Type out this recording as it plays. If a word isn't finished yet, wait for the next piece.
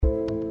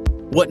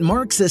What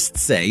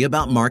Marxists Say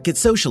About Market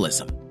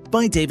Socialism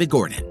by David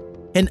Gordon,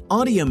 an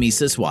audio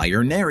Mises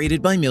Wire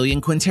narrated by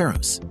Millian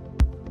Quinteros.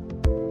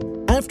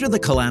 After the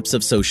collapse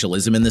of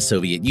socialism in the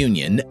Soviet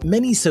Union,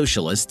 many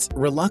socialists,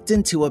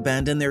 reluctant to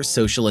abandon their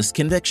socialist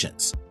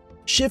convictions,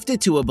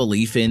 shifted to a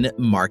belief in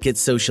market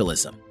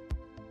socialism.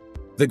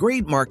 The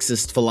great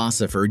Marxist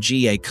philosopher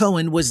G.A.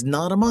 Cohen was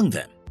not among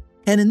them,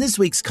 and in this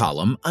week's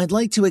column, I'd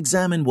like to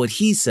examine what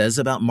he says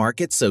about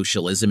market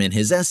socialism in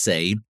his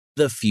essay,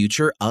 The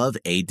Future of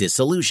a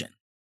Disillusion,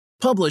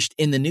 published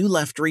in the New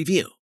Left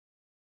Review.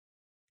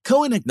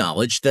 Cohen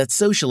acknowledged that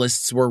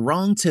socialists were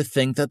wrong to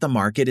think that the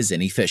market is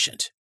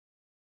inefficient.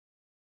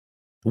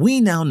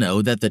 We now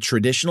know that the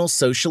traditional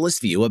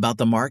socialist view about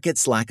the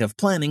market's lack of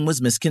planning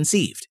was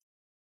misconceived.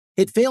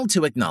 It failed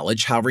to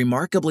acknowledge how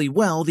remarkably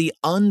well the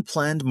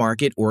unplanned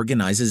market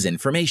organizes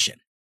information,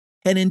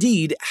 and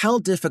indeed how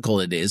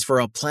difficult it is for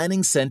a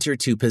planning center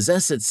to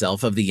possess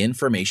itself of the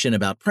information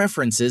about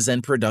preferences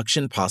and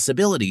production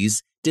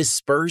possibilities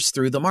dispersed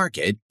through the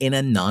market in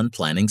a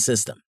non-planning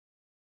system.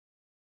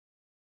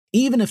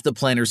 Even if the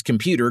planner's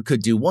computer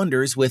could do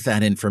wonders with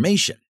that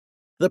information,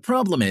 the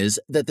problem is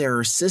that there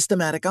are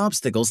systematic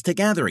obstacles to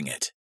gathering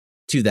it.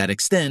 To that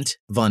extent,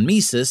 von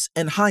Mises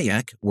and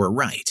Hayek were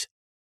right.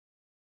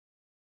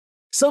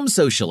 Some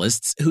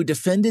socialists who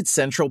defended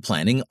central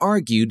planning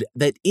argued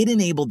that it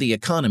enabled the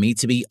economy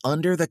to be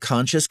under the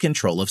conscious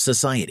control of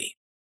society.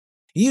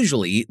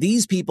 Usually,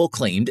 these people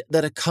claimed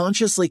that a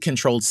consciously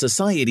controlled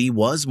society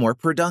was more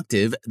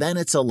productive than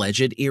its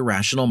alleged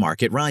irrational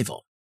market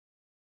rival.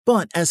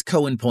 But, as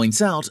Cohen points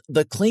out,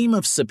 the claim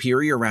of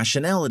superior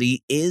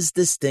rationality is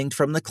distinct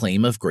from the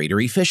claim of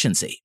greater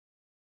efficiency.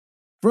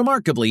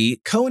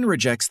 Remarkably, Cohen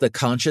rejects the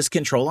conscious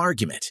control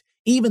argument,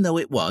 even though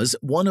it was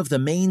one of the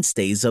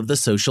mainstays of the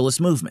socialist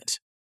movement.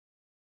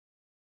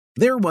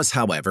 There was,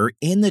 however,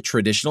 in the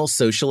traditional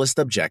socialist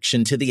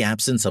objection to the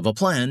absence of a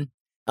plan,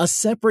 a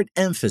separate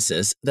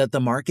emphasis that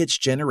the market's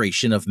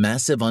generation of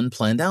massive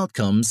unplanned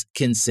outcomes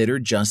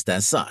considered just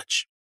as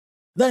such.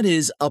 That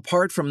is,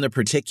 apart from the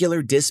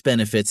particular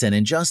disbenefits and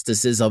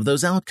injustices of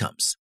those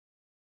outcomes,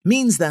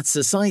 means that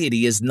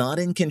society is not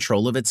in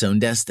control of its own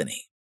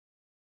destiny.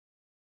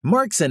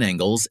 Marx and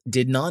Engels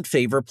did not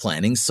favor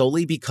planning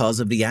solely because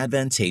of the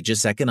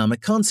advantageous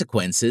economic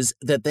consequences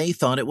that they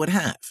thought it would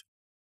have,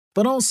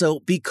 but also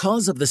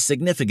because of the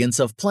significance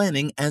of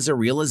planning as a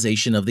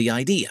realization of the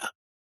idea,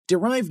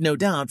 derived no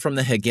doubt from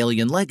the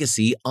Hegelian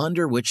legacy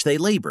under which they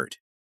labored,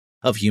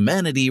 of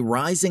humanity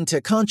rising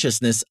to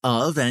consciousness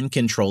of and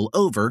control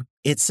over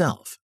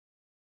itself.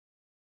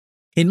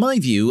 In my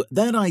view,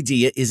 that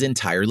idea is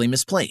entirely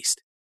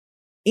misplaced.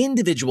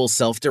 Individual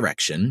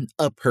self-direction,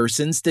 a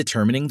person's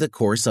determining the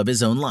course of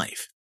his own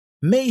life,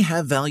 may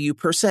have value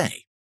per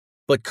se,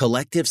 but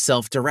collective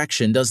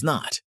self-direction does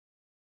not.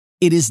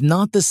 It is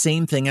not the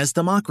same thing as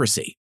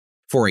democracy,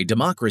 for a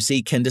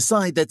democracy can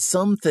decide that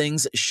some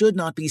things should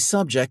not be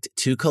subject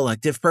to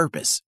collective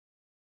purpose.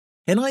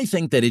 And I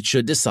think that it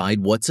should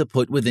decide what to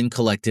put within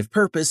collective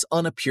purpose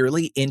on a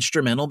purely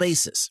instrumental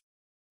basis.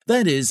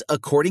 That is,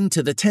 according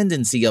to the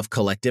tendency of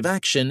collective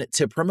action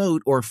to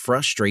promote or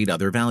frustrate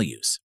other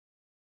values.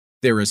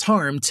 There is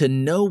harm to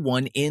no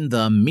one in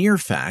the mere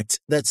fact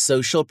that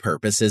social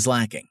purpose is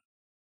lacking.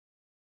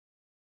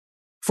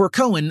 For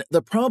Cohen,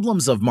 the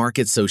problems of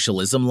market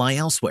socialism lie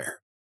elsewhere.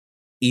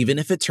 Even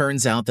if it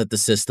turns out that the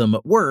system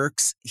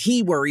works,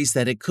 he worries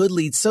that it could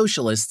lead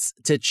socialists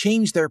to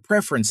change their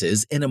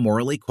preferences in a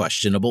morally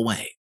questionable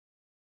way.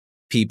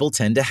 People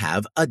tend to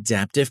have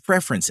adaptive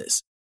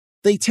preferences.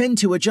 They tend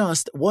to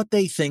adjust what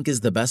they think is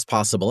the best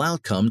possible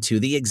outcome to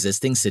the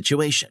existing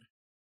situation.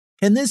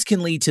 And this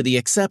can lead to the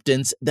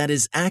acceptance that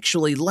is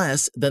actually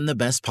less than the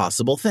best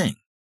possible thing,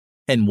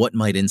 and what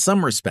might in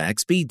some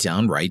respects be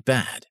downright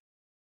bad.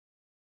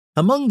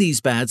 Among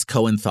these bads,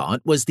 Cohen thought,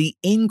 was the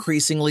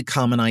increasingly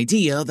common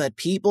idea that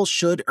people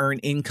should earn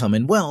income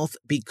and wealth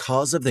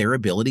because of their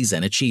abilities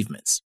and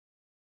achievements.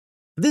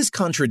 This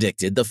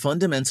contradicted the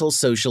fundamental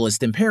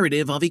socialist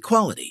imperative of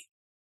equality.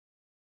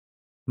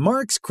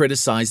 Marx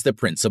criticized the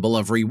principle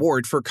of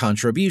reward for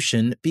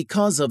contribution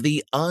because of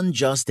the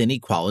unjust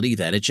inequality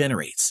that it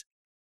generates.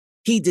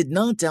 He did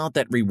not doubt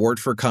that reward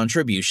for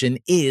contribution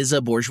is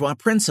a bourgeois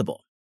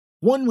principle,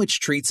 one which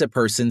treats a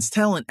person's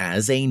talent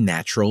as a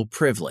natural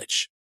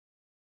privilege.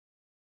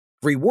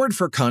 Reward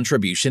for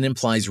contribution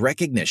implies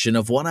recognition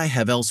of what I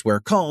have elsewhere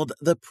called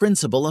the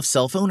principle of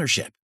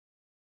self-ownership.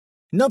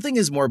 Nothing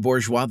is more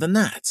bourgeois than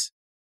that,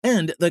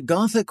 and the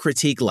Gotha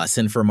critique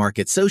lesson for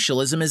market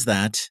socialism is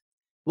that,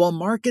 while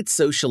market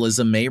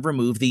socialism may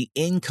remove the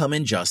income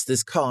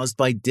injustice caused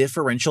by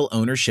differential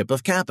ownership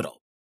of capital,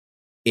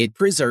 it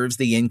preserves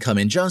the income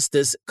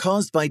injustice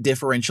caused by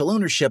differential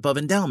ownership of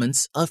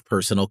endowments of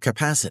personal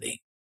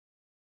capacity.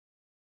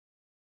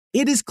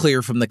 It is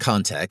clear from the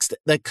context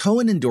that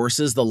Cohen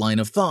endorses the line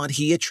of thought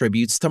he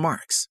attributes to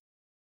Marx.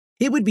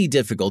 It would be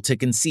difficult to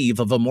conceive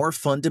of a more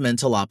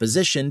fundamental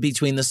opposition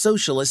between the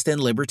socialist and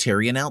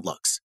libertarian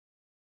outlooks.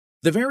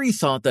 The very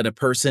thought that a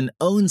person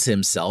owns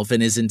himself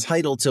and is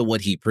entitled to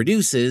what he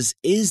produces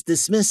is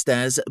dismissed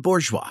as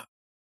bourgeois.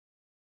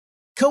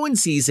 Cohen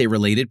sees a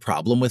related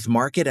problem with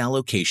market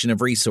allocation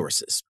of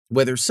resources,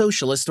 whether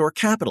socialist or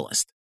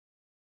capitalist.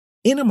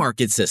 In a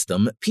market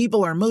system,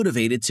 people are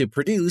motivated to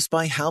produce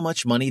by how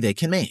much money they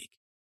can make.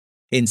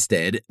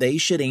 Instead, they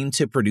should aim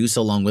to produce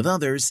along with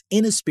others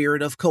in a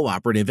spirit of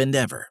cooperative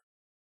endeavor.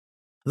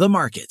 The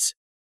market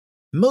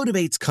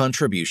motivates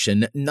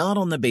contribution not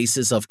on the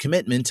basis of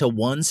commitment to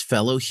one's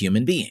fellow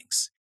human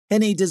beings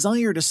and a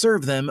desire to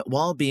serve them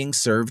while being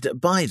served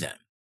by them,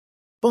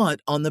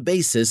 but on the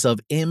basis of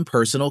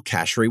impersonal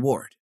cash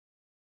reward.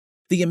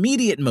 The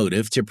immediate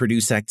motive to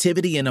produce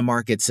activity in a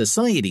market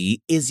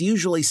society is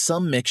usually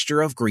some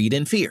mixture of greed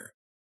and fear,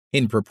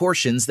 in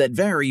proportions that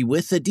vary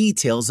with the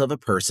details of a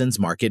person's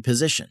market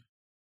position.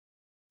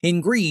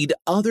 In greed,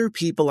 other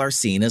people are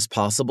seen as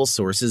possible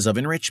sources of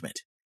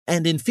enrichment,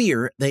 and in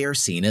fear, they are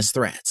seen as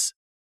threats.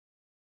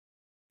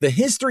 The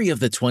history of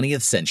the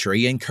 20th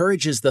century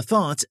encourages the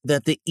thought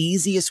that the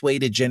easiest way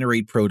to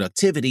generate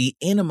productivity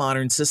in a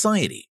modern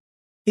society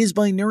is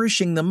by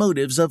nourishing the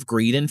motives of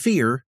greed and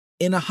fear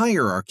in a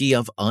hierarchy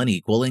of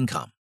unequal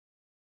income.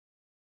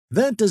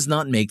 That does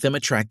not make them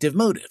attractive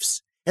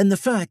motives, and the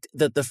fact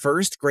that the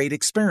first great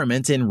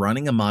experiment in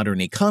running a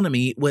modern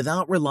economy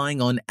without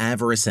relying on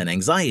avarice and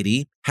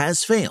anxiety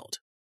has failed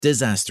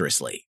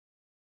disastrously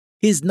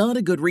is not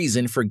a good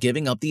reason for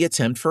giving up the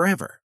attempt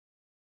forever.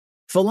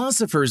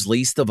 Philosophers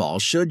least of all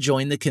should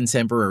join the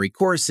contemporary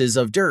courses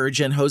of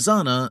Dirge and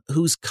Hosanna,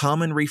 whose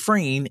common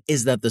refrain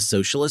is that the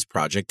socialist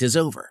project is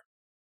over.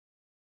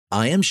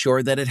 I am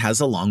sure that it has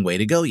a long way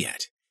to go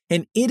yet,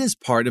 and it is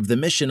part of the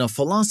mission of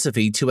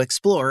philosophy to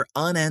explore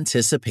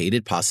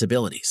unanticipated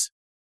possibilities.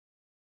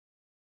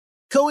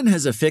 Cohen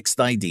has a fixed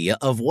idea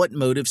of what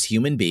motives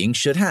human beings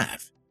should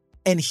have,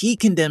 and he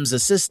condemns a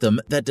system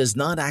that does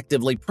not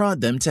actively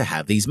prod them to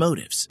have these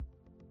motives.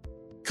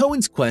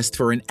 Cohen's quest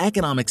for an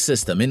economic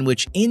system in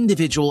which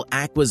individual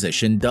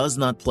acquisition does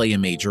not play a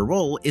major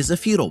role is a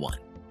futile one.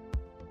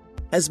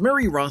 As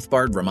Murray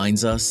Rothbard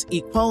reminds us,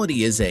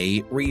 equality is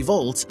a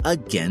revolt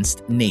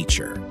against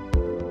nature.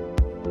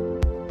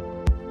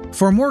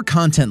 For more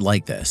content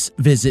like this,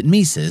 visit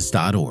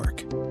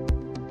Mises.org.